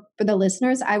think for the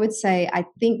listeners, I would say I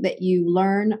think that you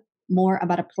learn more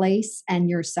about a place and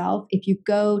yourself if you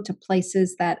go to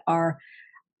places that are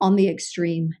on the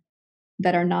extreme.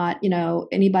 that are not,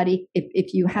 anybody,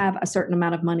 if you have a certain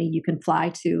amount of money, you can fly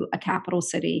to a capital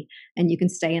city and you can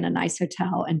stay in a nice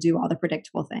hotel and do all the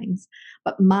predictable things.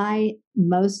 But my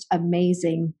most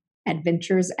amazing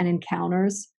adventures and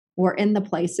encounters were in the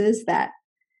places that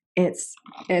it's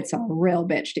a real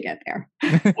bitch to get there.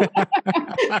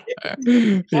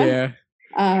 Yeah.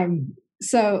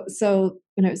 So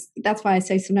that's why I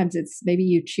say sometimes it's maybe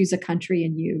you choose a country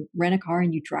and you rent a car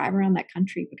and you drive around that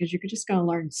country because you're just going to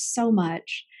learn so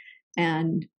much.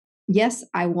 And yes,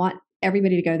 I want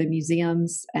everybody to go to the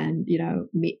museums and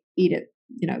eat at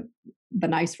the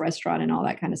nice restaurant and all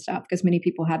that kind of stuff, because many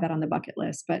people have that on the bucket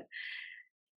list. But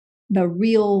the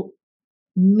real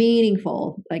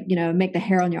meaningful, make the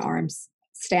hair on your arms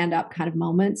stand up kind of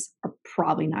moments are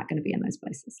probably not going to be in those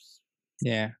places.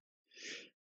 Yeah.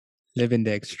 Live in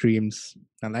the extremes.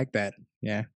 I like that.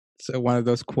 Yeah. So one of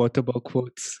those quotable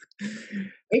quotes.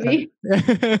 Maybe.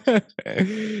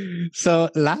 So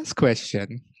last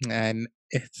question, and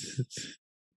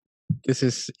this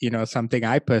is, something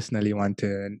I personally want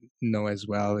to know as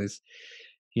well is,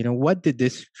 what did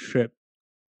this trip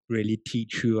really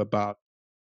teach you about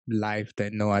life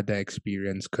that no other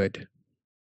experience could?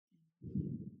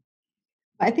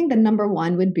 I think the number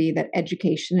one would be that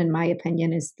education, in my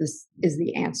opinion, is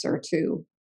the answer to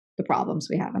the problems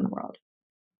we have in the world.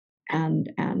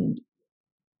 And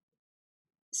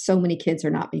so many kids are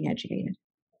not being educated,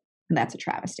 and that's a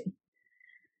travesty.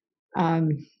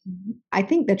 I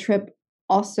think the trip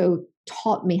also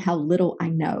taught me how little I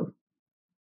know.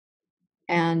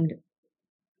 And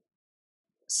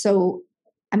so,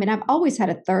 I've always had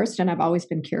a thirst and I've always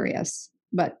been curious,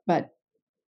 but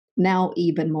now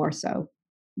even more so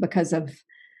because of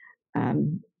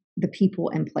the people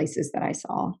and places that I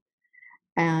saw.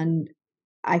 And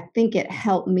I think it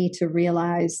helped me to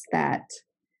realize that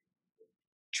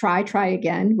try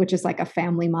again, which is like a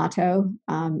family motto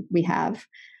we have,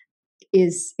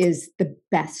 is the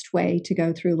best way to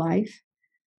go through life.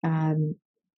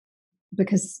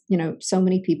 Because, so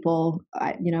many people,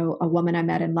 a woman I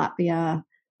met in Latvia,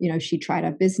 she tried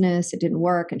a business, it didn't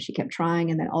work, and she kept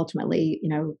trying. And then ultimately,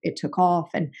 it took off.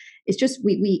 And it's just,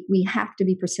 we have to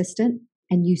be persistent.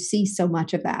 And you see so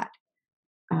much of that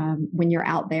when you're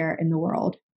out there in the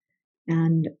world.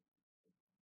 And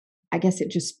I guess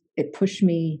it pushed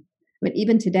me.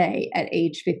 Even today at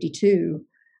age 52,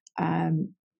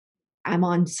 I'm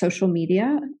on social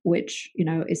media, which,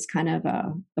 is kind of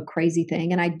a crazy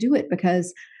thing. And I do it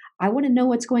because I want to know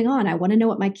what's going on. I want to know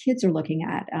what my kids are looking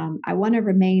at. I want to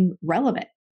remain relevant.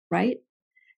 Right.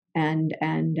 And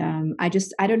I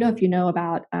don't know if you know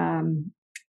about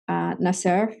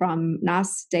Nasser from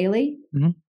Nas Daily. Mm-hmm.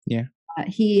 Yeah.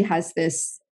 He has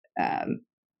this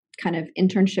kind of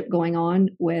internship going on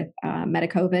with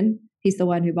Metacoven. He's the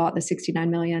one who bought the 69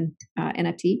 million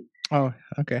NFT. Oh,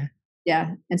 okay.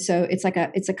 Yeah. And so it's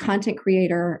a content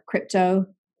creator crypto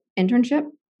internship.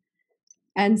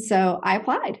 And so I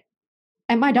applied.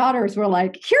 And my daughters were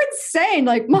like, "You're insane.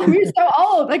 Like, Mom, you're so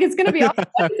old. Like, it's gonna be all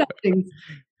things."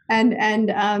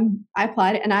 And I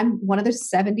applied, and I'm one of the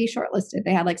 70 shortlisted.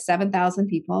 They had like 7,000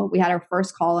 people. We had our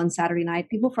first call on Saturday night,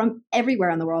 people from everywhere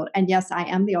in the world. And yes, I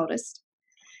am the oldest.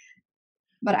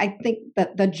 But I think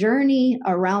that the journey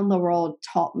around the world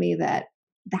taught me that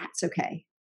that's okay.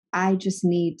 I just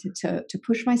need to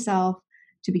push myself,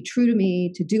 to be true to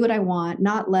me, to do what I want,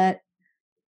 not let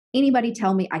anybody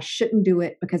tell me I shouldn't do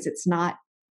it because it's not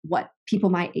what people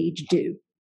my age do,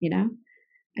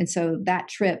 And so that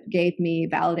trip gave me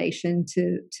validation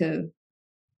to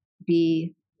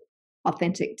be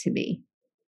authentic to me.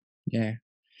 Yeah.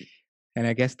 And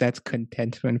I guess that's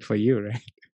contentment for you, right?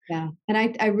 Yeah.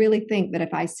 And I really think that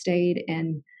if I stayed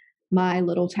in my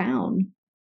little town,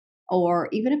 or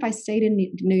even if I stayed in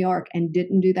New York and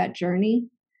didn't do that journey,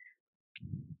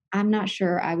 I'm not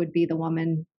sure I would be the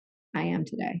woman I am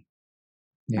today.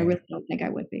 Yeah. I really don't think I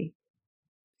would be.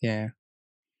 Yeah.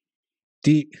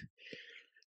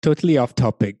 Totally off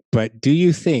topic, but do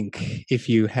you think if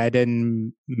you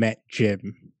hadn't met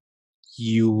Jim,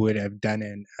 you would have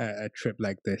done a trip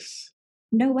like this?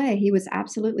 No way. He was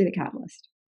absolutely the catalyst.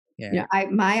 Yeah.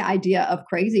 My idea of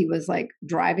crazy was like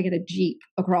driving in a Jeep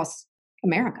across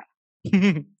America.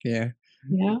 Yeah.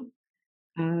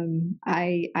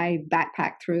 I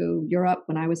backpacked through Europe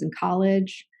when I was in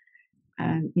college.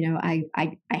 I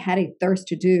had a thirst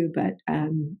to do, but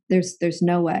there's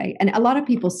no way. And a lot of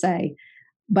people say,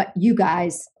 but you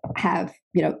guys have,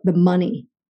 the money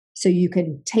so you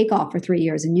can take off for 3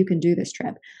 years and you can do this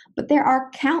trip. But there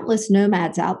are countless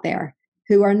nomads out there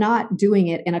who are not doing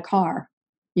it in a car.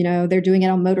 They're doing it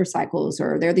on motorcycles,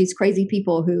 or they're these crazy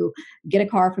people who get a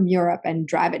car from Europe and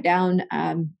drive it down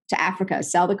to Africa,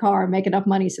 sell the car, make enough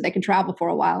money so they can travel for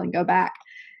a while and go back.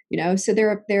 So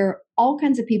there are all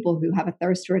kinds of people who have a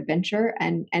thirst for adventure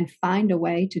and find a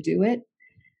way to do it.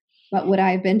 But would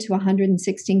I have been to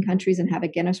 116 countries and have a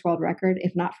Guinness World Record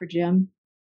if not for Jim?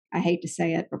 I hate to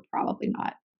say it, but probably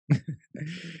not.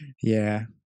 Yeah.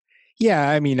 Yeah,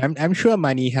 I mean, I'm sure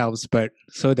money helps, but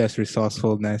so does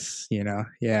resourcefulness,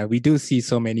 Yeah, we do see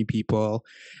so many people.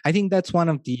 I think that's one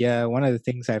of the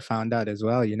things I found out as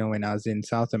well, when I was in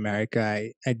South America,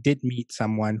 I did meet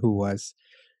someone who was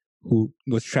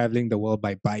traveling the world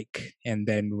by bike, and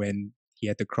then when he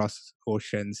had to cross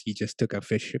oceans, he just took a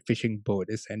fishing boat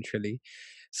essentially.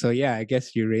 So yeah, I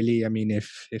guess you really, I mean,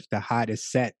 if the heart is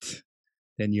set,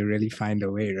 then you really find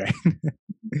a way, right?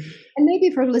 And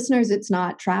maybe for listeners, it's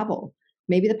not travel.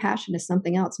 Maybe the passion is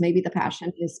something else. Maybe the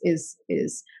passion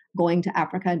is going to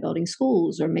Africa and building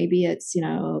schools, or maybe it's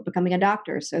becoming a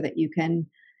doctor so that you can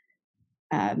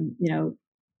um, you know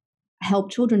help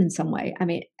children in some way. I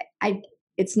mean, I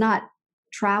it's not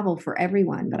travel for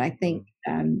everyone, but I think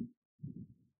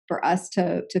for us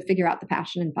to figure out the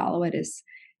passion and follow it is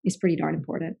pretty darn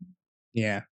important.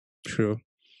 Yeah, true.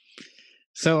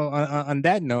 So on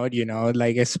that note,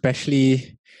 like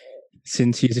especially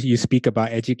since you speak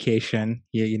about education,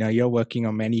 you're working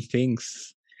on many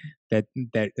things that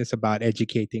is about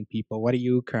educating people. What are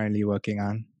you currently working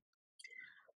on?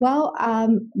 Well,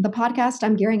 the podcast,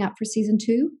 I'm gearing up for season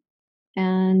 2,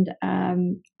 and I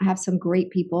have some great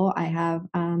people. I have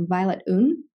Violet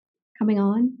Un coming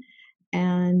on,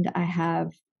 and I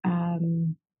have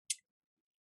um,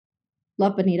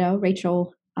 Love Bonito,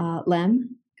 Rachel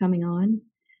Lem coming on.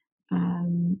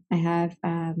 I have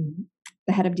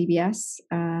the head of DBS,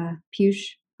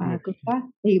 Piyush Gupta.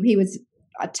 He was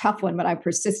a tough one, but I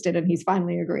persisted, and he's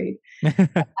finally agreed.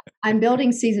 I'm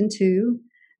building season 2,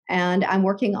 and I'm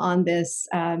working on this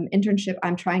internship.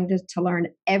 I'm trying to learn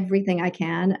everything I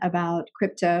can about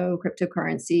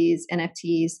cryptocurrencies,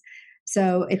 NFTs.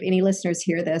 So if any listeners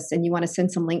hear this and you want to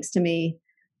send some links to me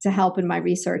to help in my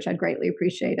research, I'd greatly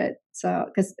appreciate it. So,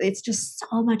 because it's just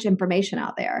so much information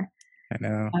out there. I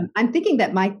know. I'm thinking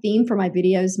that my theme for my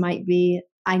videos might be,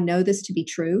 I know this to be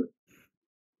true,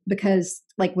 because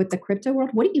like with the crypto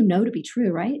world, what do you know to be true,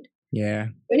 right? Yeah.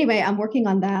 Anyway, I'm working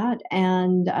on that,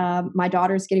 and my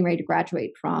daughter's getting ready to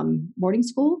graduate from boarding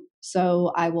school,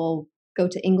 so I will go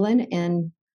to England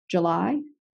in July,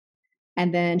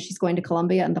 and then she's going to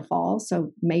Columbia in the fall.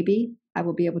 So maybe I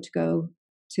will be able to go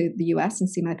to the U.S. and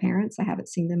see my parents. I haven't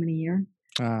seen them in a year.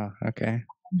 Oh, okay.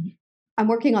 I'm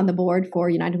working on the board for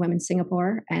United Women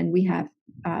Singapore, and we have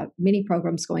many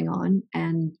programs going on.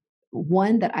 And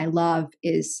one that I love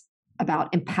is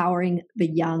about empowering the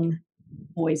young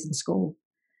boys in school.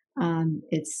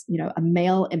 It's a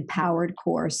male empowered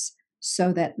course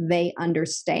so that they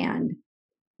understand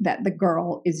that the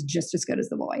girl is just as good as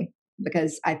the boy.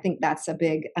 Because I think that's a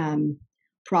big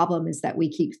problem, is that we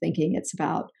keep thinking it's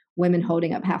about women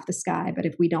holding up half the sky, but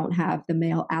if we don't have the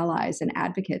male allies and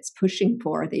advocates pushing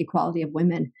for the equality of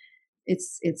women,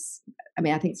 it's I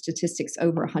mean, I think statistics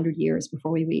over 100 years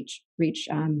before we reach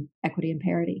equity and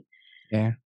parity.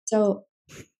 Yeah. So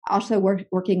also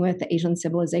working with the Asian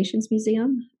Civilizations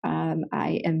Museum.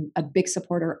 I am a big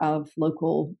supporter of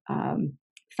local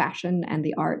fashion and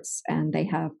the arts, and they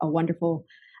have a wonderful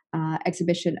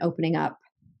exhibition opening up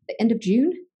the end of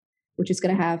June, which is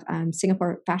going to have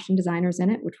Singapore fashion designers in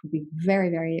it, which will be very,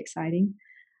 very exciting.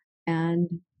 And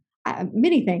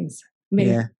many things.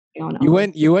 Yeah. Going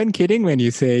on. You weren't kidding when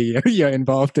you say you're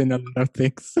involved in a lot of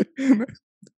things.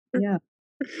 Yeah.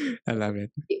 I love it.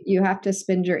 You have to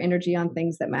spend your energy on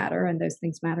things that matter, and those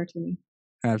things matter to me.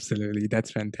 Absolutely.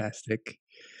 That's fantastic.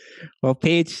 Well,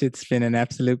 Paige, it's been an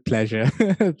absolute pleasure.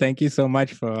 Thank you so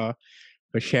much for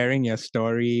sharing your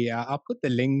story. I'll put the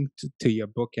link to your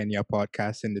book and your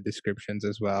podcast in the descriptions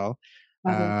as well.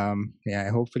 Yeah,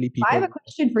 hopefully people. I have a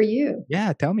question for you.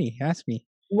 Yeah, tell me, ask me.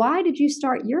 Why did you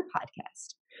start your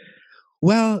podcast?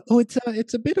 Well,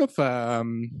 it's a bit of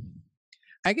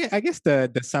I guess the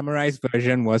summarized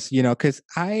version was, because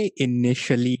I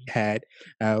initially had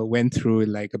went through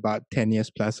like about 10 years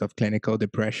plus of clinical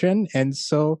depression, and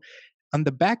so on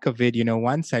the back of it,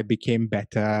 once I became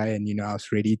better and, I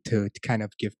was ready to kind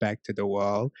of give back to the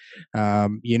world, I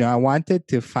wanted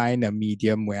to find a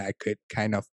medium where I could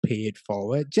kind of pay it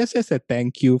forward just as a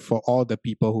thank you for all the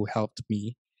people who helped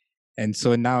me. And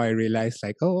so now I realize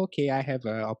like, oh, okay, I have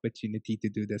an opportunity to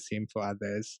do the same for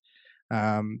others.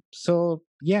 So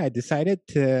yeah, I decided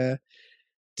to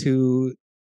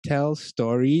tell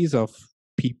stories of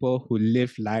people who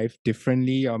live life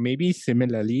differently or maybe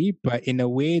similarly, but in a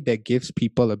way that gives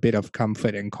people a bit of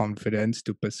comfort and confidence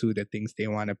to pursue the things they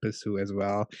want to pursue as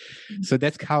well. So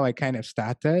that's how I kind of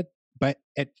started. But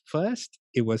at first,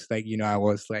 it was like, I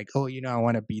was like, oh, I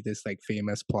want to be this like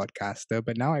famous podcaster.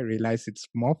 But now I realize it's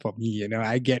more for me,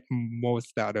 I get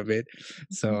most out of it.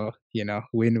 So,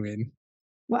 win-win.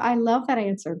 Well, I love that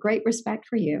answer. Great respect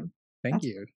for you. Thank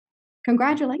you.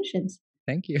 Congratulations.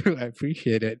 Thank you. I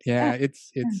appreciate it. Yeah, Yeah.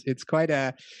 it's quite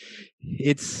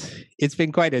it's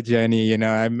been quite a journey,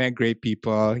 I've met great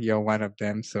people. You're one of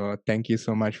them. So thank you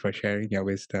so much for sharing your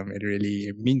wisdom.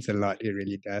 It means a lot. It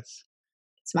really does.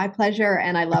 It's my pleasure,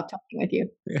 and I love talking with you.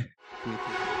 Me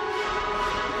too.